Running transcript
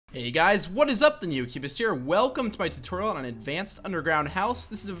Hey guys, what is up? The NeoCubist here. Welcome to my tutorial on an advanced underground house.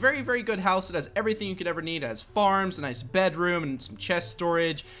 This is a very good house. It has everything you could ever need. It has farms, a nice bedroom, and some chest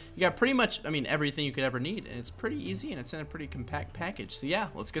storage. You got pretty much, everything you could ever need. And it's pretty easy, and it's in a pretty compact package. So yeah,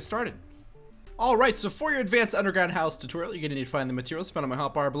 let's get started. Alright, so for your advanced underground house tutorial, you're going to need to find the materials found on my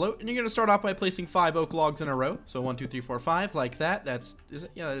hotbar below. And you're going to start off by placing 5 oak logs in a row. So 1, 2, 3, 4, 5, like that. Is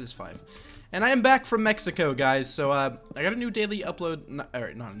it? Yeah, that is 5. And I am back from Mexico, guys, so I got a new daily upload, not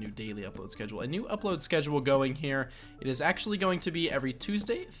a new daily upload schedule, a new upload schedule going here. It is actually going to be every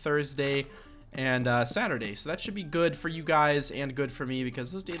Tuesday, Thursday, and Saturday, so that should be good for you guys and good for me because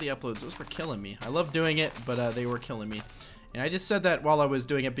those daily uploads, those were killing me. I love doing it, but they were killing me. And I just said that while I was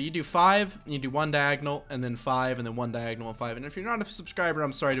doing it, but you do 5, you do 1 diagonal, and then 5, and then 1 diagonal, and 5. And if you're not a subscriber,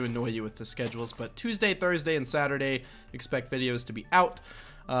 I'm sorry to annoy you with the schedules, but Tuesday, Thursday, and Saturday, expect videos to be out.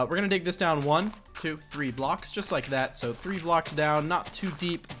 We're going to dig this down 1, 2, 3 blocks, just like that. So 3 blocks down, not too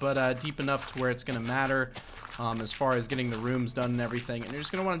deep, but deep enough to where it's going to matter as far as getting the rooms done and everything. And you're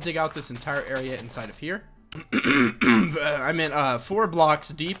just going to want to dig out this entire area inside of here. I meant 4 blocks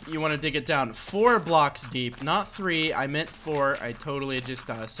deep. You want to dig it down 4 blocks deep, not 3. I meant 4. I totally just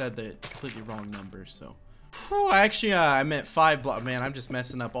said the completely wrong number, so... Actually, I meant 5 blocks. Man, I'm just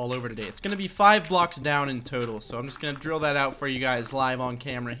messing up all over today. It's going to be 5 blocks down in total. So I'm just going to drill that out for you guys live on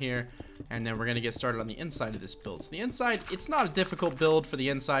camera here. And then we're going to get started on the inside of this build. So the inside, it's not a difficult build for the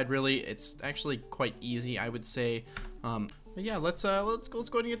inside, really. It's actually quite easy, I would say. But yeah, let's go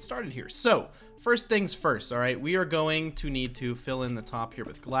ahead and get started here. So, first things first, all right? We are going to need to fill in the top here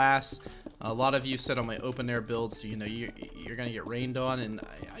with glass. A lot of you said on my open air builds, so, you know, you're gonna get rained on, and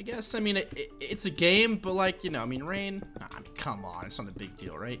I guess, it's a game, but like, you know, rain, come on, it's not a big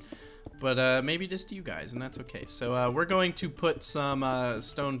deal, right? But maybe just to you guys, and that's okay. So we're going to put some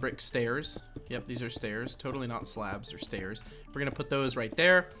stone brick stairs. Yep, these are stairs, totally not slabs, they're stairs. We're gonna put those right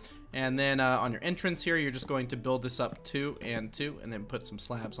there, and then on your entrance here, you're just going to build this up 2 and 2, and then put some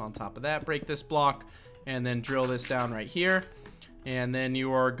slabs on top of that. Break this block, and then drill this down right here. And then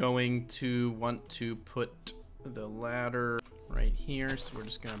you are going to want to put the ladder right here. So we're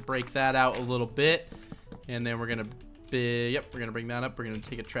just going to break that out a little bit. And then we're going to, we're going to bring that up. We're going to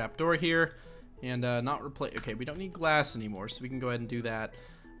take a trapdoor here and not replace. Okay, we don't need glass anymore, so we can go ahead and do that.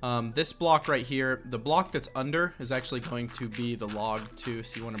 This block right here, the block that's under is actually going to be the log too.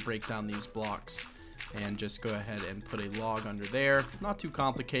 So you want to break down these blocks and just go ahead and put a log under there. Not too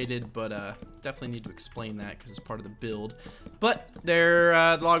complicated, but definitely need to explain that because it's part of the build. But they're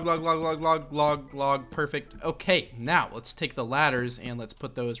log, perfect. Okay, now let's take the ladders and let's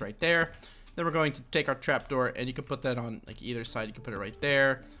put those right there. Then we're going to take our trapdoor, and you can put that on like either side. You can put it right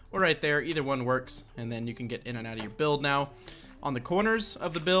there or right there. Either one works, and then you can get in and out of your build now. On the corners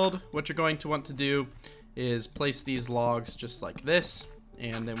of the build, what you're going to want to do is place these logs just like this,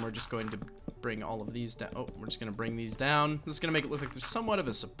 and then we're just going to bring all of these down. Oh, we're just going to bring these down. This is going to make it look like there's somewhat of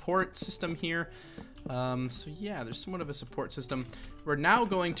a support system here. So yeah, there's somewhat of a support system. We're now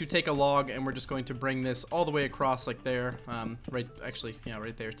going to take a log, and we're just going to bring this all the way across like there. Right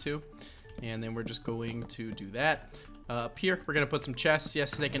there too. And then we're just going to do that. Up here, we're going to put some chests.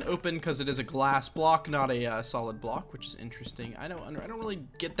 Yes, they can open because it is a glass block, not a solid block, which is interesting. I don't really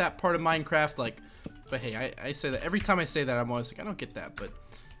get that part of Minecraft, like, but hey, I say that every time I say that, I'm always like, I don't get that, but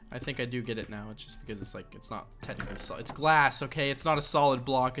I think I do get it now. It's just because it's like, it's not technically solid. It's glass, okay? It's not a solid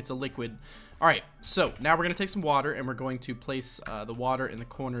block. It's a liquid. All right, so now we're going to take some water, and we're going to place the water in the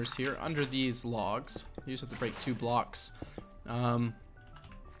corners here under these logs. You just have to break 2 blocks. I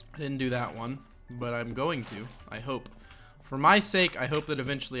didn't do that one, but I'm going to, I hope. For my sake, I hope that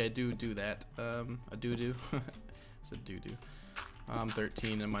eventually I do that. A doo-doo. It's a doo-doo. I'm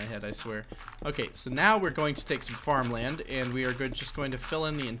 13 in my head, I swear. Okay, so now we're going to take some farmland, and we are just going to fill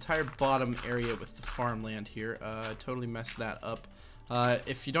in the entire bottom area with the farmland here. I totally messed that up.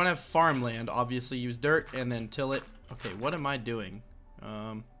 If you don't have farmland, obviously use dirt and then till it. Okay, what am I doing?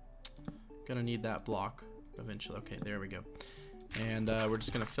 Gonna need that block eventually. Okay, there we go. And we're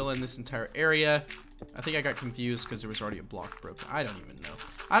just gonna fill in this entire area. I think I got confused because there was already a block broken. I don't even know.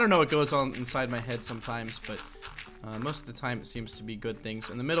 I don't know what goes on inside my head sometimes, but most of the time it seems to be good things.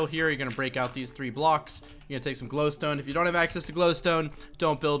 In the middle here, you're gonna break out these 3 blocks. You're gonna take some glowstone. If you don't have access to glowstone,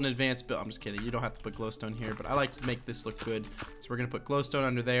 don't build an advanced build. I'm just kidding. You don't have to put glowstone here, but I like to make this look good. So we're gonna put glowstone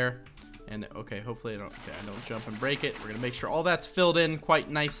under there. And okay, hopefully I don't jump and break it. We're gonna make sure all that's filled in quite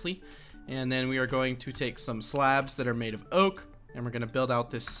nicely. And then we are going to take some slabs that are made of oak, and we're going to build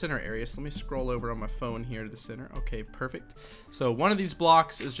out this center area. So let me scroll over on my phone here to the center. Okay, perfect. So one of these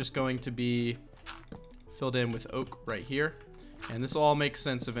blocks is just going to be filled in with oak right here. And this will all make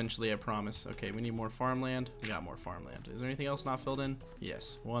sense eventually, I promise. Okay, we need more farmland. We got more farmland. Is there anything else not filled in?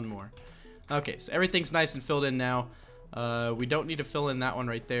 Yes, one more. Okay, so everything's nice and filled in now. We don't need to fill in that one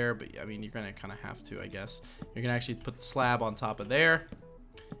right there, but I mean, you're gonna kind of have to, I guess. You're gonna actually put the slab on top of there.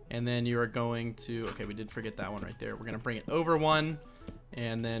 And then you are going to, okay, we did forget that one right there. We're gonna bring it over one.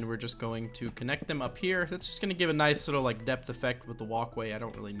 And then we're just going to connect them up here. That's just going to give a nice little like depth effect with the walkway. I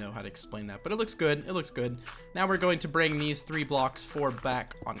don't really know how to explain that, but it looks good. It looks good. Now we're going to bring these 3 blocks, 4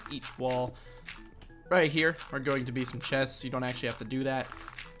 back on each wall. Right here are going to be some chests. You don't actually have to do that,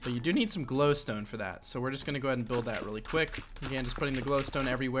 but you do need some glowstone for that. So we're just going to go ahead and build that really quick. Again, just putting the glowstone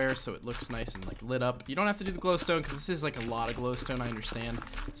everywhere so it looks nice and like lit up. You don't have to do the glowstone because this is like a lot of glowstone, I understand.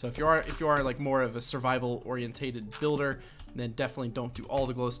 So if you are like more of a survival orientated builder, then definitely don't do all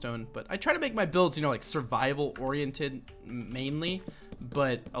the glowstone. But I try to make my builds, you know, like survival oriented mainly,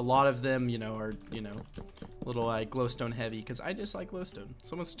 but a lot of them, you know, are, you know, a little like glowstone heavy because I just like glowstone.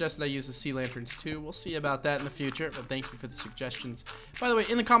 Someone suggested I use the sea lanterns too. We'll see about that in the future, but thank you for the suggestions. By the way,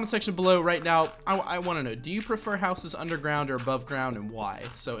 in the comment section below right now, I want to know, do you prefer houses underground or above ground, and why?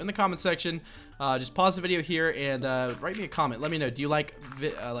 So in the comment section, just pause the video here and write me a comment. Let me know, do you like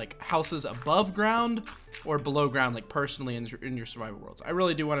houses above ground or below ground, like personally in your survival worlds? I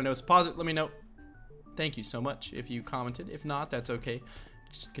really do want to know, so pause it, let me know. Thank you so much if you commented. If not, that's okay.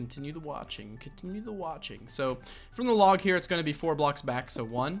 Just continue the watching. Continue the watching. So from the log here, it's going to be 4 blocks back. So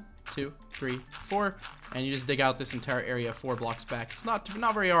 1, 2, 3, 4, and you just dig out this entire area 4 blocks back. It's not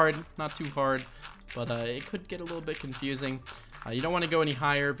very hard, not too hard, but it could get a little bit confusing. You don't want to go any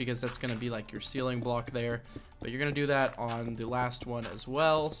higher because that's going to be like your ceiling block there, but you're going to do that on the last one as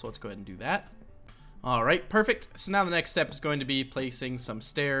well. So let's go ahead and do that. All right, perfect. So now the next step is going to be placing some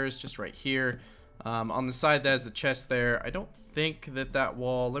stairs just right here. On the side that has the chest there. I don't think that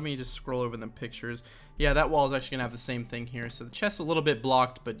wall, let me just scroll over the pictures. Yeah, that wall is actually gonna have the same thing here. So the chest's a little bit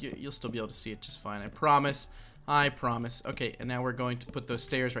blocked, but you'll still be able to see it just fine. I promise. I promise. Okay, and now we're going to put those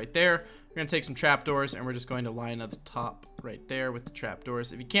stairs right there. We're gonna take some trapdoors and we're just going to line up the top right there with the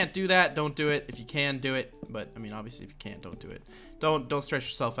trapdoors. If you can't do that, don't do it. If you can, do it. But I mean, obviously, if you can't, don't do it. Don't stress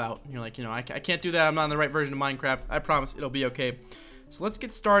yourself out. You're like, you know, I can't do that. I'm not on the right version of Minecraft. I promise it'll be okay. So let's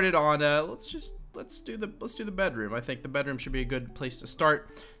get started on let's do the bedroom. I think the bedroom should be a good place to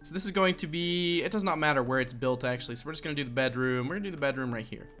start. So this is going to be, it does not matter where it's built actually. So we're just going to do the bedroom. We're going to do the bedroom right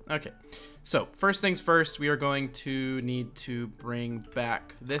here. Okay. So first things first, we are going to need to bring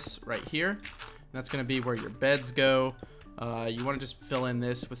back this right here. And that's going to be where your beds go. You want to just fill in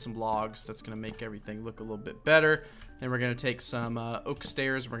this with some logs. That's going to make everything look a little bit better. Then we're going to take some oak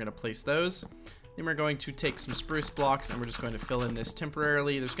stairs. We're going to place those. Then we're going to take some spruce blocks and we're just going to fill in this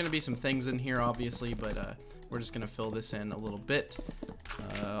temporarily. There's going to be some things in here, obviously, but we're just going to fill this in a little bit.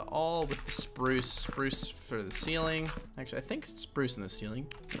 All with the spruce for the ceiling. Actually, I think it's spruce in the ceiling.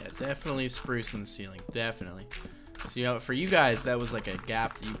 Yeah, definitely spruce in the ceiling. Definitely. So, you know, for you guys, that was like a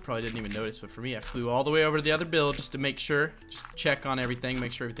gap that you probably didn't even notice, but for me, I flew all the way over to the other build just to make sure, just check on everything,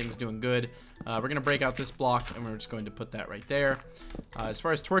 make sure everything's doing good. We're going to break out this block, and we're just going to put that right there. As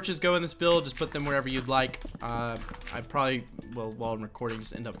far as torches go in this build, just put them wherever you'd like. I probably, well, while I'm recording,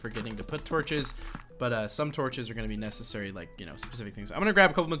 just end up forgetting to put torches. But some torches are going to be necessary, like, you know, specific things. I'm going to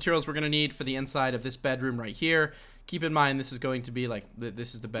grab a couple materials we're going to need for the inside of this bedroom right here. Keep in mind, this is going to be like,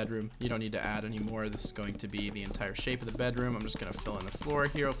 this is the bedroom. You don't need to add any more. This is going to be the entire shape of the bedroom. I'm just going to fill in the floor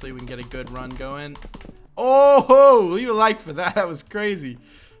here. Hopefully we can get a good run going. Oh, leave a like for that. That was crazy.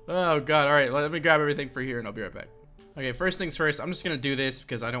 Oh, God. All right, let me grab everything for here, and I'll be right back. Okay, first things first, I'm just going to do this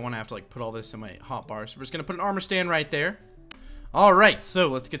because I don't want to have to, like, put all this in my hotbar. So we're just going to put an armor stand right there. All right, so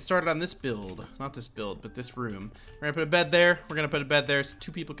let's get started on this build. Not this build, but this room. We're going to put a bed there. We're going to put a bed there so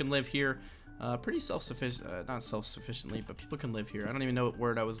 2 people can live here. Pretty self-sufficient, not self-sufficiently, but people can live here. I don't even know what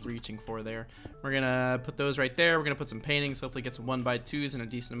word I was reaching for there. We're gonna put those right there. We're gonna put some paintings, hopefully get some 1x2s in a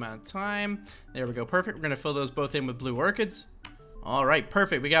decent amount of time. There we go, perfect. We're gonna fill those both in with blue orchids. All right,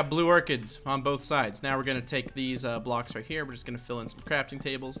 perfect. We got blue orchids on both sides. Now we're gonna take these blocks right here. We're just gonna fill in some crafting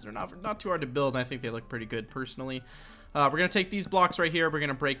tables. They're not too hard to build, and I think they look pretty good personally. We're going to take these blocks right here. We're going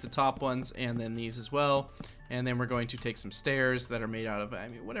to break the top ones and then these as well. And then we're going to take some stairs that are made out of, I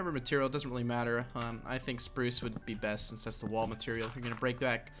mean, whatever material. It doesn't really matter. I think spruce would be best since that's the wall material. We're going to break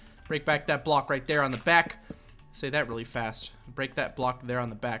back that block right there on the back. Say that really fast. Break that block there on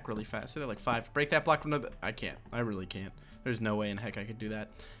the back really fast. Say that like 5. Break that block from the... I can't. I really can't. There's no way in heck I could do that.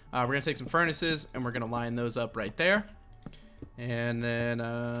 We're going to take some furnaces and we're going to line those up right there. And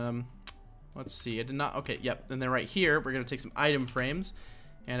then... let's see, I did not, okay, yep, and then right here, we're going to take some item frames,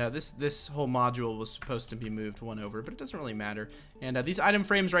 And this whole module was supposed to be moved one over, but it doesn't really matter. And these item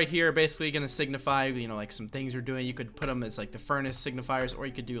frames right here are basically going to signify, you know, like some things you're doing. You could put them as like the furnace signifiers, or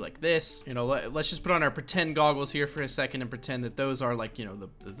you could do like this. You know, let's just put on our pretend goggles here for a second and pretend that those are like, you know,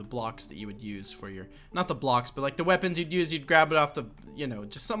 the blocks that you would use for your, not the blocks, but like the weapons you'd use. You'd grab it off the, you know,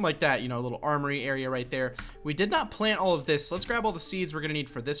 just something like that, you know, a little armory area right there. We did not plant all of this. So let's grab all the seeds we're going to need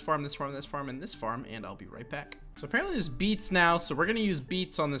for this farm, this farm, this farm, and this farm, and I'll be right back. So apparently there's beets now, so we're going to use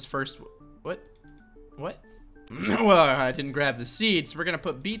beets on this first. What? Well, I didn't grab the seeds. We're going to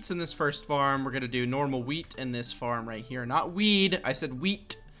put beets in this first farm. We're going to do normal wheat in this farm right here. Not weed. I said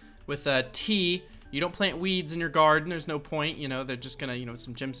wheat with a T. You don't plant weeds in your garden. There's no point. You know, they're just going to, you know,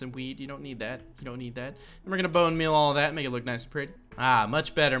 some Jimson weed. You don't need that. You don't need that. And we're going to bone meal all of that and make it look nice and pretty. Ah,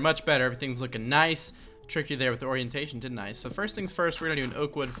 much better, much better. Everything's looking nice. Tricked you there with the orientation, didn't I? So first things first, we're gonna do an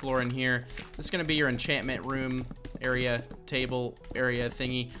oak wood floor in here. This is gonna be your enchantment room area, table area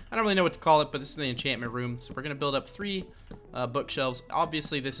thingy. I don't really know what to call it, but this is the enchantment room. So we're gonna build up 3 bookshelves.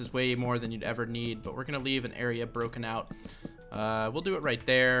 Obviously, this is way more than you'd ever need, but we're gonna leave an area broken out. We'll do it right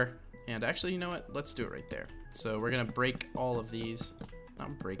there. And actually, you know what? Let's do it right there. So we're gonna break all of these.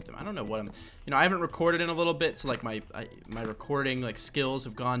 Not break them. I don't know what I'm, you know, I haven't recorded in a little bit, so like my recording like skills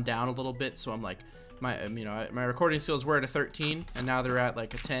have gone down a little bit. So I'm like, my recording skills were at a 13 and now they're at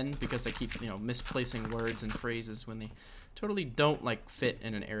like a 10 because I keep, you know, misplacing words and phrases when they totally don't like fit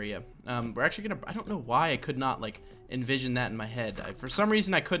in an area. We're actually gonna, I don't know why I could not like envision that in my head. For some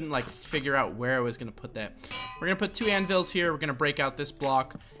reason I couldn't like figure out where I was gonna put that. We're gonna put 2 anvils here. We're gonna break out this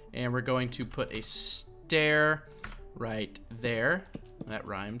block and we're going to put a stair right there. That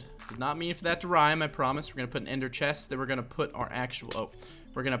rhymed. Did not mean for that to rhyme, I promise. We're gonna put an ender chest. Then we're gonna put our actual,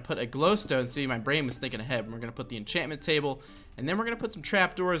 we're gonna put a glowstone. See, my brain was thinking ahead. We're gonna put the enchantment table, and then we're gonna put some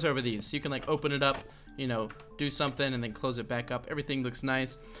trapdoors over these, so you can like open it up, you know, do something, and then close it back up. Everything looks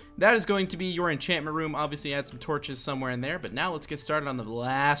nice. That is going to be your enchantment room. Obviously, add some torches somewhere in there. But now let's get started on the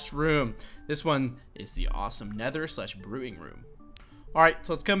last room. This one is the awesome nether/brewing room. All right,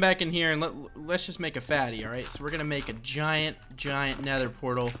 so let's come back in here and let's just make a fatty. All right, so we're gonna make a giant nether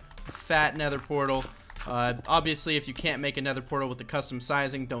portal, fat nether portal. Obviously, if you can't make a nether portal with the custom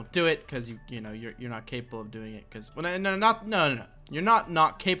sizing, don't do it, because you're not capable of doing it. Because no, you're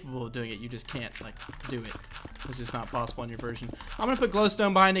not capable of doing it. You just can't like do it. It's just not possible on your version. I'm gonna put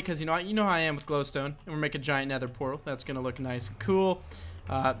glowstone behind it because you know how I am with glowstone, and we're making a giant nether portal. That's gonna look nice and cool.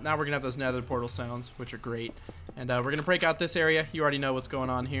 Now we're gonna have those nether portal sounds, which are great. And we're gonna break out this area. You already know what's going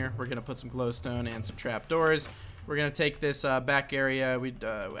on here. We're gonna put some glowstone and some trapdoors. We're gonna take this back area.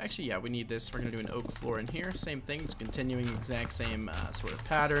 Actually, yeah, we need this. We're gonna do an oak floor in here. Same thing, just continuing the exact same sort of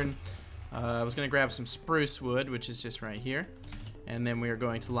pattern. I was gonna grab some spruce wood, which is just right here, and then we are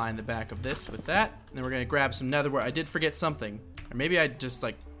going to line the back of this with that. And then we're gonna grab some nether wire. I did forget something, or maybe I just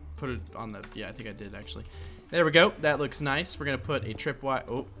like put it on the. Yeah, I think I did actually. There we go. That looks nice. We're gonna put a tripwire.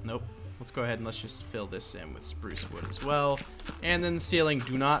 Oh, nope. Let's go ahead and let's just fill this in with spruce wood as well. And then the ceiling.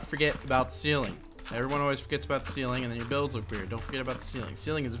 Do not forget about the ceiling. Everyone always forgets about the ceiling, and then your builds look weird. Don't forget about the ceiling.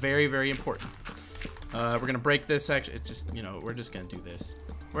 Ceiling is very, very important. We're gonna break this. Actually, it's just, you know, we're just gonna do this.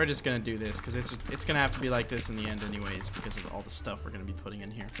 We're just gonna do this because it's gonna have to be like this in the end, anyways, because of all the stuff we're gonna be putting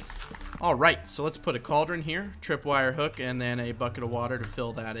in here. All right, so let's put a cauldron here, tripwire hook, and then a bucket of water to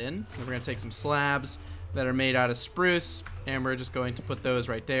fill that in. Then we're gonna take some slabs that are made out of spruce, and we're just going to put those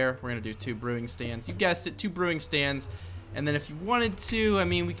right there. We're gonna do 2 brewing stands. You guessed it, 2 brewing stands. And then if you wanted to, I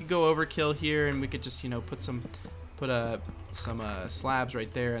mean, we could go overkill here, and we could just, you know, put some slabs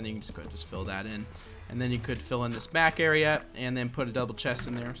right there, and then you can just go ahead and just fill that in. And then you could fill in this back area, and then put a double chest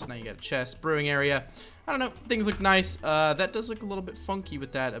in there. So now you got a chest, brewing area. I don't know, things look nice. That does look a little bit funky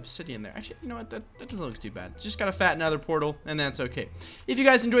with that obsidian there. Actually, you know what, that doesn't look too bad. Just got a fat nether portal, and that's okay. If you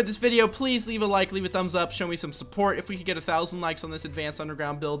guys enjoyed this video, please leave a like, leave a thumbs up, show me some support. If we could get 1,000 likes on this advanced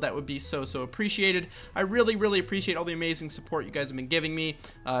underground build, that would be so appreciated. I really appreciate all the amazing support you guys have been giving me.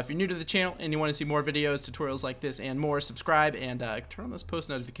 If you're new to the channel and you want to see more videos, tutorials like this and more, subscribe and turn on those post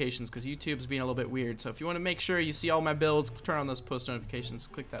notifications, because YouTube's being a little bit weird. So if you want to make sure you see all my builds, turn on those post notifications,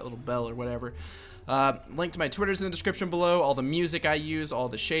 click that little bell or whatever. Link to my Twitter's in the description below. All the music I use, all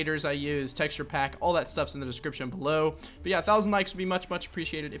the shaders I use, texture pack, all that stuff's in the description below. But yeah, 1,000 likes would be much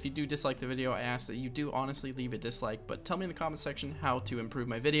appreciated. If you do dislike the video, I ask that you do honestly leave a dislike, but tell me in the comment section how to improve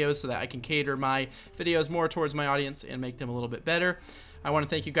my videos so that I can cater my videos more towards my audience and make them a little bit better. I want to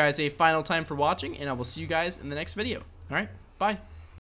thank you guys a final time for watching, and I will see you guys in the next video. All right, bye.